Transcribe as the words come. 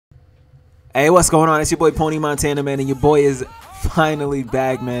Hey, what's going on? It's your boy Pony Montana, man, and your boy is finally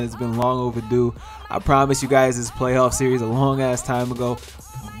back, man. It's been long overdue. I promised you guys this playoff series a long ass time ago,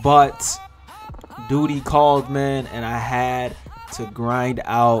 but duty called, man, and I had to grind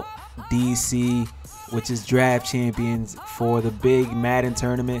out DC, which is draft champions, for the big Madden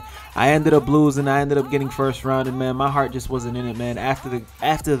tournament. I ended up losing. I ended up getting first round, and man, my heart just wasn't in it, man. After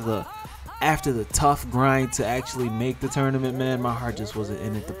the tough grind to actually make the tournament, man, my heart just wasn't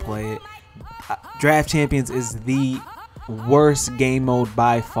in it to play it. Draft Champions is the worst game mode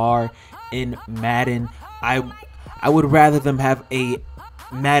by far in Madden. I would rather them have a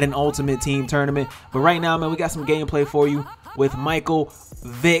Madden Ultimate Team tournament. But right now, man, we got some gameplay for you with Michael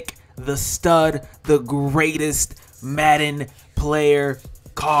Vick, the stud, the greatest Madden player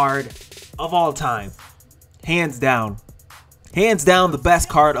card of all time. Hands down. Hands down, the best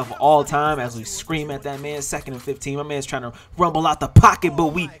card of all time. As we scream at that man, 2nd and 15. My man's trying to rumble out the pocket,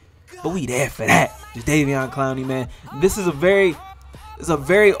 but we there for that. Davion Clowney, man. This is a very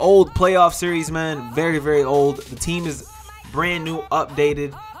old playoff series, man. Very old. The team is brand new,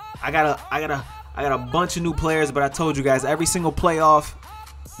 updated. I got a bunch of new players, but I told you guys, every single playoff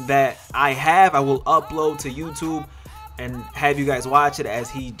that I have, I will upload to YouTube and have you guys watch it as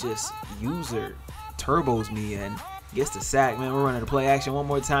he just user turbos me and gets the sack, man. We're running the play action one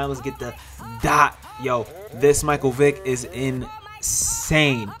more time. Let's get the dot. Yo, this Michael Vick is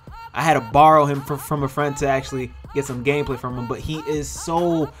insane. I had to borrow him from a friend to actually get some gameplay from him, but he is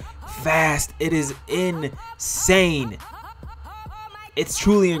so fast. It is insane. It's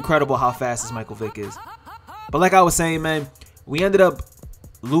truly incredible how fast this Michael Vick is. But like I was saying, man, we ended up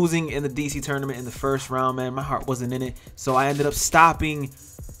losing in the DC tournament in the first round, man. My heart wasn't in it, so I ended up stopping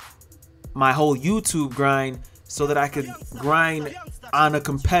my whole YouTube grind so that I could grind on a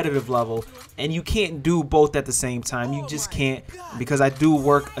competitive level. And you can't do both at the same time. You just can't, because I do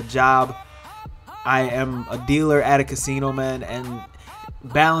work a job. I am a dealer at a casino, man, and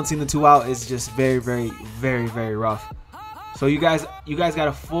balancing the two out is just very rough. So you guys got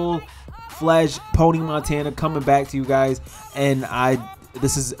a full-fledged Pony Montana coming back to you guys, and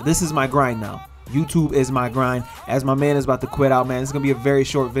this is my grind now. YouTube is my grind, as my man is about to quit out, man. It's gonna be a very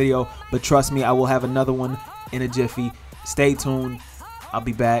short video, but trust me, I will have another one in a jiffy. Stay tuned. I'll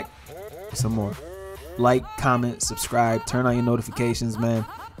be back with some more. Like, comment, subscribe, turn on your notifications, man.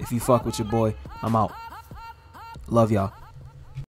 If you fuck with your boy, I'm out. Love y'all.